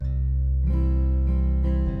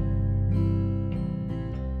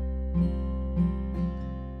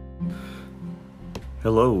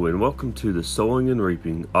Hello and welcome to the Sowing and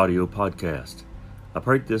Reaping audio podcast. I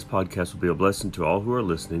pray that this podcast will be a blessing to all who are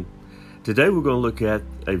listening. Today we're going to look at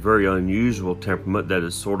a very unusual temperament that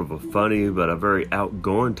is sort of a funny but a very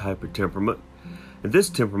outgoing type of temperament. And this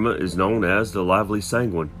temperament is known as the lively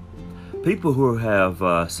sanguine. People who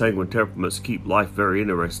have sanguine temperaments keep life very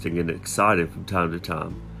interesting and exciting from time to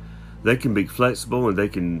time. They can be flexible and they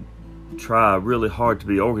can try really hard to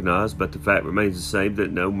be organized, but the fact remains the same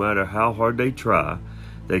that no matter how hard they try,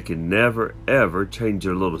 they can never ever change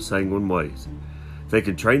their little sanguine ways. They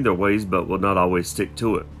can train their ways but will not always stick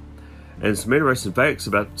to it. And some interesting facts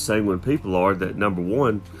about sanguine people are that number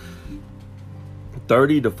one,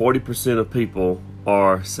 30 to 40% of people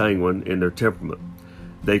are sanguine in their temperament.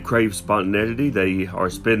 They crave spontaneity, they are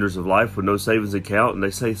spenders of life with no savings account, and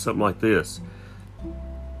they say something like this: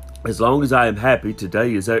 as long as I am happy,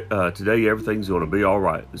 today everything's going to be all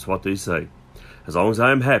right. That's what they say. As long as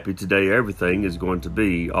I am happy, today everything is going to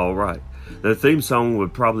be all right. The theme song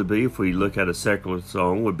would probably be, if we look at a secular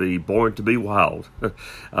song, would be Born to be Wild.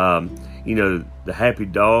 The happy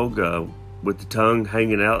dog with the tongue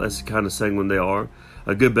hanging out, that's the kind of sanguine they are.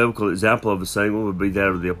 A good biblical example of a sanguine would be that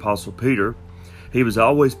of the Apostle Peter. He was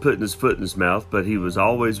always putting his foot in his mouth, but he was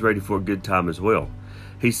always ready for a good time as well.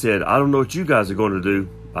 He said, I don't know what you guys are going to do.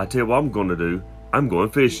 I tell you what I'm going to do. I'm going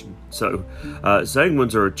fishing. So,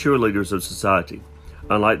 sanguines are cheerleaders of society.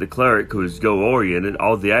 Unlike the cleric, who is goal-oriented,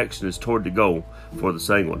 all the action is toward the goal for the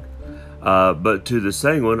sanguine. But to the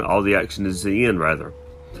sanguine, all the action is the end, rather.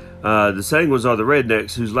 The sanguines are the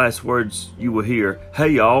rednecks whose last words you will hear, hey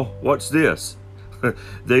y'all, what's this?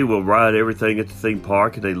 They will ride everything at the theme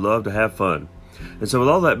park, and they love to have fun. And so with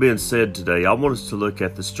all that being said today, I want us to look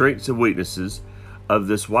at the strengths and weaknesses of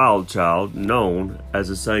this wild child known as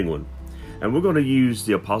a sanguine. And we're going to use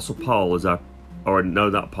the Apostle Paul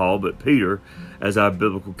Peter as our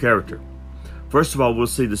biblical character. First of all, we'll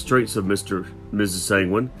see the strengths of Mr and Mrs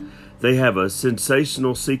Sanguine. They have a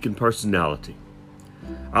sensational seeking personality.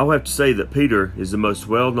 I'll have to say that Peter is the most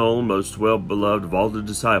well-known, most well-beloved of all the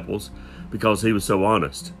disciples because he was so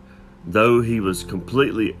honest. Though he was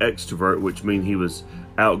completely extrovert, which means he was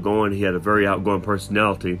outgoing, he had a very outgoing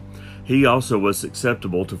personality, he also was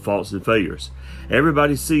susceptible to faults and failures.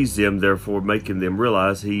 Everybody sees them, therefore making them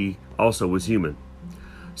realize he also was human.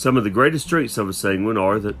 Some of the greatest strengths of a sanguine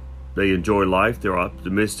are that they enjoy life, they're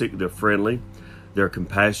optimistic, they're friendly, they're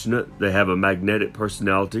compassionate, they have a magnetic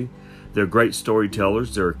personality, they're great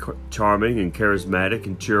storytellers, they're charming and charismatic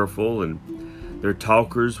and cheerful, and they're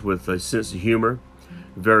talkers with a sense of humor,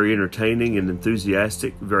 very entertaining and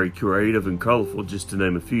enthusiastic, very creative and colorful, just to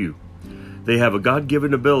name a few. They have a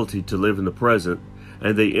God-given ability to live in the present,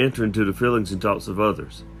 and they enter into the feelings and thoughts of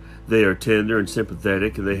others. They are tender and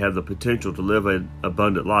sympathetic, and they have the potential to live an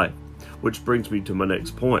abundant life. Which brings me to my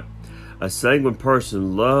next point. A sanguine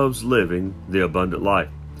person loves living the abundant life.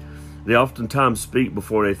 They oftentimes speak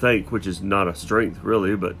before they think, which is not a strength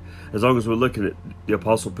really, but as long as we're looking at the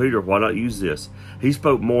Apostle Peter, why not use this? He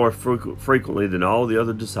spoke more frequently than all the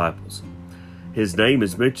other disciples. His name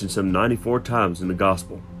is mentioned some 94 times in the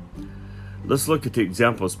Gospel. Let's look at the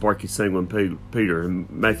example of sparky sanguine Peter. In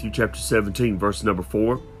Matthew chapter 17, verse number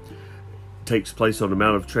 4, takes place on the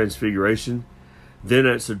Mount of Transfiguration. Then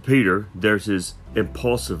answered Peter, there's his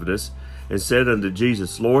impulsiveness, and said unto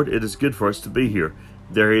Jesus, Lord, it is good for us to be here.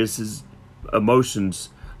 There is his emotions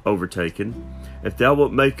overtaken. If thou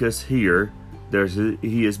wilt make us here,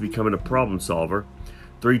 he is becoming a problem solver.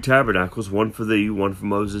 3 tabernacles, one for thee, one for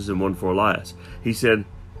Moses, and one for Elias. He said,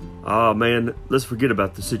 man, let's forget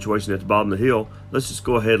about the situation at the bottom of the hill. Let's just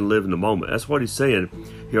go ahead and live in the moment. That's what he's saying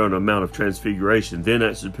here on the Mount of Transfiguration. Then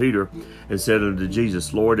answered Peter and said unto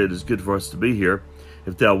Jesus, Lord, it is good for us to be here.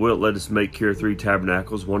 If thou wilt, let us make here 3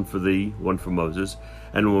 tabernacles, one for thee, one for Moses,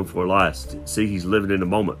 and one for Elias. See, he's living in the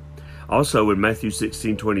moment. Also, in Matthew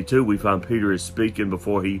 16:22, we find Peter is speaking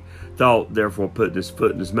before he thought, therefore putting his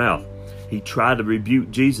foot in his mouth. He tried to rebuke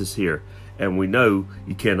Jesus here, and we know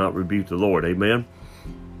you cannot rebuke the Lord. Amen?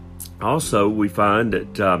 Also, we find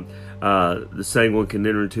that the sanguine can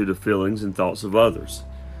enter into the feelings and thoughts of others,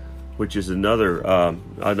 which is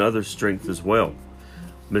another strength as well.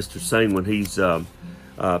 Mr. Sanguine, he's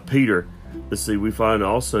Peter. Let's see, we find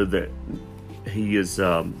also that he is,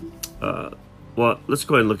 let's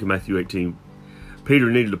go ahead and look at Matthew 18. Peter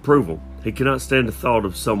needed approval. He cannot stand the thought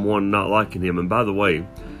of someone not liking him. And by the way,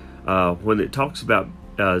 when it talks about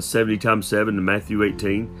 70 times 7 in Matthew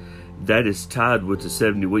 18, that is tied with the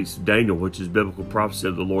 70 weeks of Daniel, which is biblical prophecy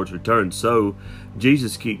of the Lord's return. So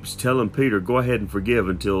Jesus keeps telling Peter, go ahead and forgive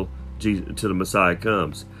until the Messiah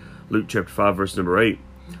comes. Luke chapter 5, verse number 8,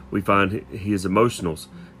 we find his emotions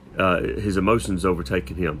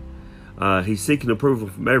overtaking him. He's seeking approval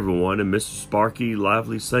from everyone, and Mr. Sparky,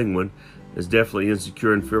 Lively, Sanguine is definitely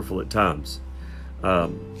insecure and fearful at times.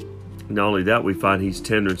 Not only that, we find he's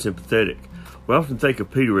tender and sympathetic. We often think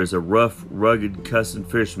of Peter as a rough, rugged, cussing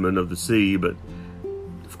fisherman of the sea, but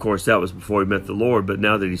of course that was before he met the Lord. But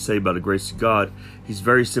now that he's saved by the grace of God, he's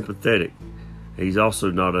very sympathetic. He's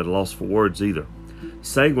also not at a loss for words either.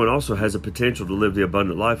 Sanguine also has a potential to live the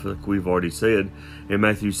abundant life, like we've already said. In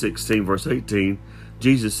Matthew 16, verse 18,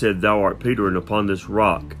 Jesus said, "Thou art Peter, and upon this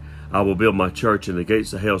rock I will build my church, and the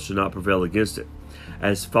gates of hell shall not prevail against it."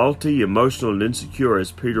 As faulty, emotional, and insecure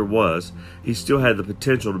as Peter was, he still had the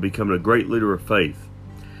potential to become a great leader of faith.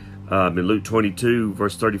 In Luke 22,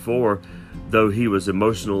 verse 34, though he was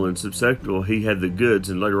emotional and susceptible, he had the goods,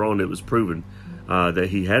 and later on it was proven that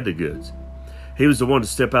he had the goods. He was the one to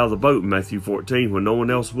step out of the boat in Matthew 14 when no one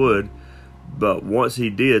else would, but once he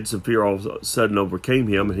did, some fear all of a sudden overcame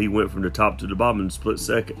him, and he went from the top to the bottom in a split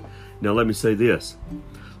second. Now let me say this.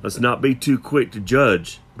 Let's not be too quick to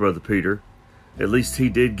judge Brother Peter. At least he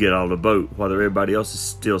did get out of the boat, while everybody else is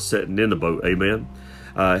still sitting in the boat. Amen.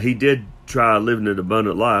 He did try living an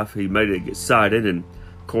abundant life. He made it exciting, and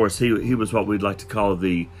of course he was what we'd like to call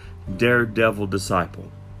the daredevil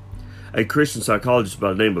disciple. A Christian psychologist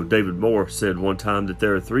by the name of David Moore said one time that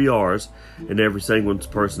there are 3 R's in every sanguine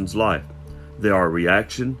person's life. They are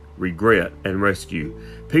reaction, regret, and rescue.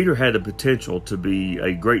 Peter had the potential to be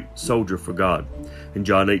a great soldier for God. In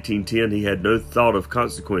John 18:10, he had no thought of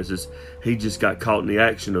consequences. He just got caught in the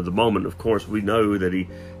action of the moment. Of course, we know that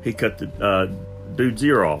he cut the dude's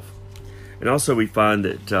ear off. And also we find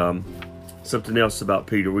that something else about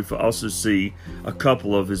Peter, we also see a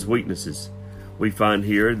couple of his weaknesses. We find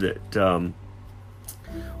here that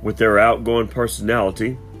with their outgoing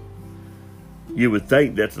personality, you would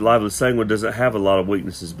think that the Lively Sanguine doesn't have a lot of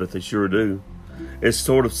weaknesses, but they sure do. It's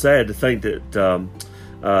sort of sad to think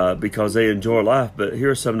that because they enjoy life, but here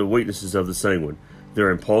are some of the weaknesses of the Sanguine. They're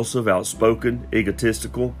impulsive, outspoken,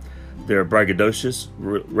 egotistical. They're braggadocious,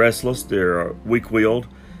 restless. They're weak-willed,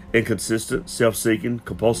 inconsistent, self-seeking,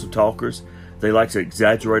 compulsive talkers. They like to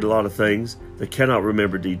exaggerate a lot of things. They cannot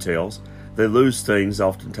remember details. They lose things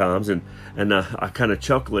oftentimes, and I kind of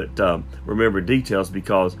chuckle at remember details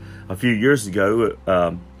because a few years ago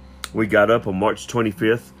we got up on March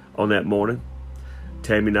 25th on that morning.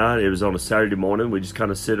 Tammy and I, it was on a Saturday morning. We just kind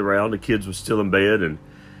of sit around. The kids were still in bed,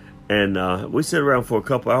 and we sit around for a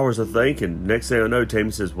couple hours, I think. And next thing I know,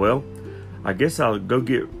 Tammy says, "Well, I guess I'll go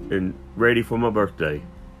get ready for my birthday."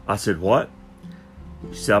 I said, "What?"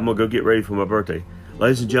 She said, "I'm gonna go get ready for my birthday."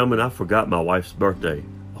 Ladies and gentlemen, I forgot my wife's birthday.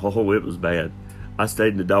 Oh, it was bad. I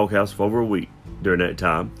stayed in the doghouse for over a week during that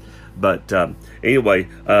time. But anyway,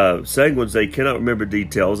 sanguines, they cannot remember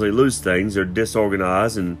details. They lose things. They're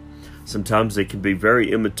disorganized, and sometimes they can be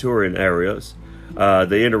very immature in areas.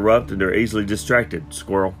 They interrupt, and they're easily distracted.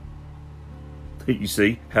 Squirrel. You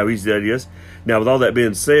see how easy that is? Now, with all that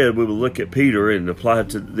being said, we will look at Peter and apply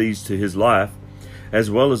these to his life, as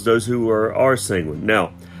well as those who are sanguine.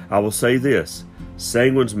 Now, I will say this.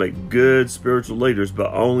 Sanguines make good spiritual leaders,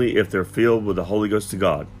 but only if they're filled with the Holy Ghost of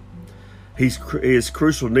God. His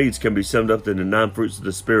crucial needs can be summed up in the 9 fruits of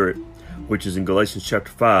the Spirit, which is in Galatians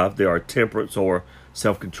chapter 5. They are temperance or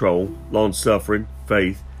self-control, long-suffering,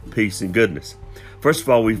 faith, peace, and goodness. First of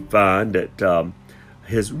all, we find that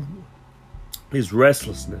his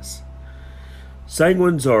restlessness.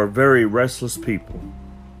 Sanguines are very restless people.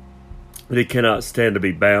 They cannot stand to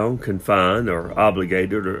be bound, confined, or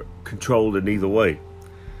obligated, or controlled in either way.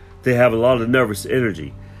 They have a lot of nervous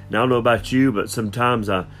energy. Now, I don't know about you, but sometimes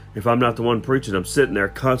if I'm not the one preaching, I'm sitting there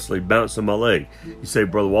constantly bouncing my leg. You say,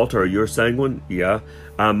 "Brother Walter, are you a sanguine?" Yeah,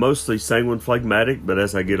 I'm mostly sanguine phlegmatic, but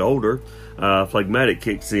as I get older, phlegmatic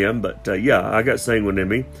kicks in. But yeah, I got sanguine in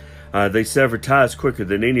me. They sever ties quicker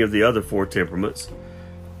than any of the other 4 temperaments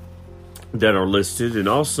that are listed. And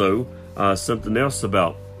also, something else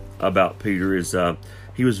about Peter is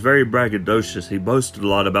he was very braggadocious. He boasted a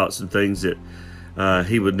lot about some things that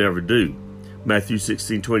he would never do. Matthew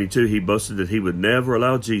 16:22, he boasted that he would never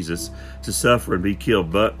allow Jesus to suffer and be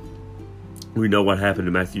killed. But we know what happened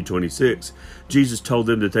in Matthew 26. Jesus told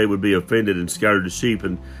them that they would be offended and scattered as sheep.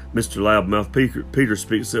 And Mr. Loudmouth Peter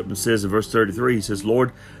speaks up and says in verse 33, he says,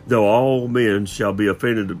 "Lord, though all men shall be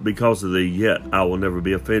offended because of thee, yet I will never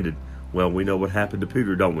be offended." Well, we know what happened to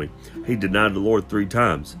Peter, don't we? He denied the Lord 3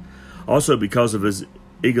 times. Also, because of his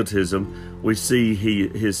egotism, we see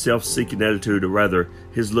his self-seeking attitude, or rather,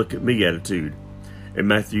 his look-at-me attitude. In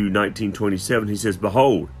Matthew 19:27, he says,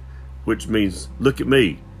 "Behold," which means, "Look at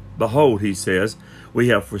me. Behold," he says, "we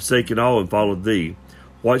have forsaken all and followed thee.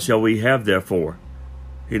 What shall we have therefore?"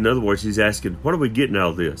 In other words, he's asking, what are we getting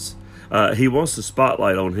out of this? He wants the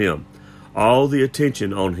spotlight on him. all the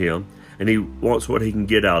attention on him, and he wants what he can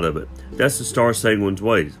get out of it. That's the star sanguine's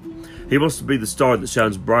ways. He wants to be the star that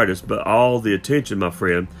shines brightest, but all the attention, my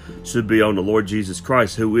friend, should be on the Lord Jesus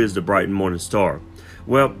Christ, who is the bright and morning star.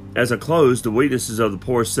 Well, as I close, the weaknesses of the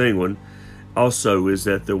poor sanguine also is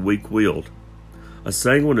that they're weak-willed. A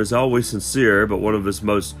sanguine is always sincere, but one of his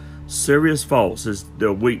most serious faults is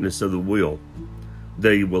their weakness of the will.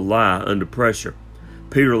 They will lie under pressure.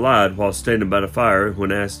 Peter lied while standing by the fire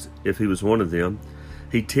when asked if he was one of them.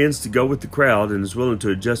 He tends to go with the crowd and is willing to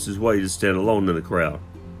adjust his way to stand alone in the crowd.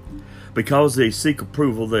 Because they seek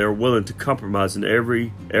approval, they are willing to compromise in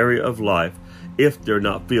every area of life if they're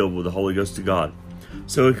not filled with the Holy Ghost of God.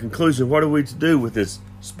 So in conclusion, what are we to do with this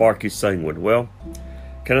sparky sanguine? Well,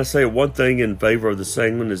 can I say one thing in favor of the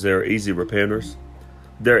sanguine is they're easy repenters.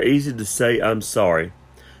 They're easy to say, I'm sorry.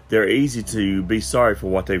 They're easy to be sorry for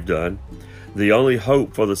what they've done. The only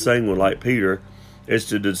hope for the sanguine, like Peter, is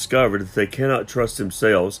to discover that they cannot trust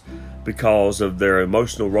themselves because of their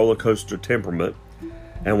emotional roller coaster temperament.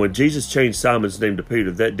 And when Jesus changed Simon's name to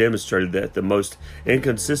Peter, that demonstrated that the most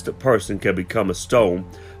inconsistent person can become a stone,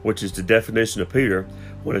 which is the definition of Peter.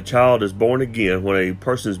 When a child is born again, when a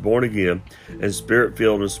person is born again and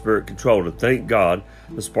spirit-filled and spirit-controlled, and thank God,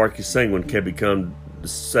 the sparky sanguine can become the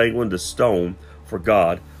sanguine, the stone for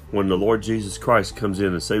God, when the Lord Jesus Christ comes in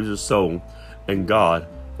and saves his soul and God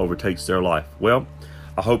overtakes their life. Well,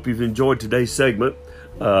 I hope you've enjoyed today's segment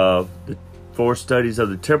of the 4 studies of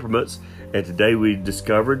the temperaments. And today we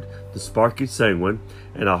discovered the sparky sanguine,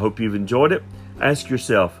 and I hope you've enjoyed it. Ask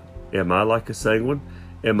yourself, am I like a sanguine?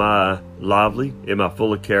 Am I lively? Am I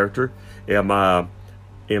full of character? Am I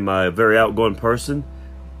a very outgoing person?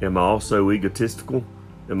 Am I also egotistical?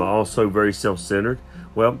 Am I also very self-centered?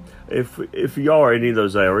 Well, if you are any of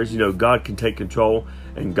those areas, God can take control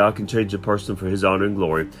and God can change a person for his honor and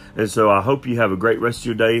glory. And so I hope you have a great rest of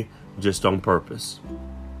your day just on purpose.